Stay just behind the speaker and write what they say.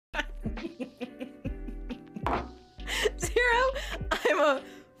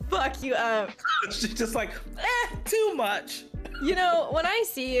fuck you up. She's just like, too much. You know, when I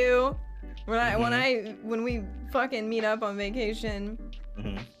see you, when we fucking meet up on vacation,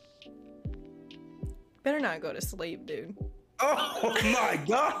 better not go to sleep, dude. Oh my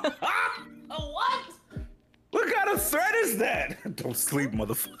god. What? What kind of threat is that? Don't sleep,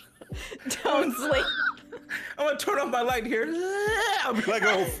 motherfucker. Don't sleep. I'm gonna turn off my light here. I'll be like,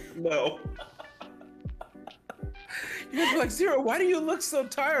 oh no. You're gonna be like, Zero, why do you look so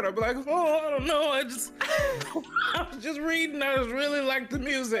tired? I'll be like, oh, I don't know. I was just reading. I just really like the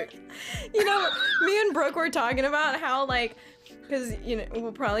music. You know, me and Brooke were talking about how, like, because, you know,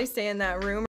 we'll probably stay in that room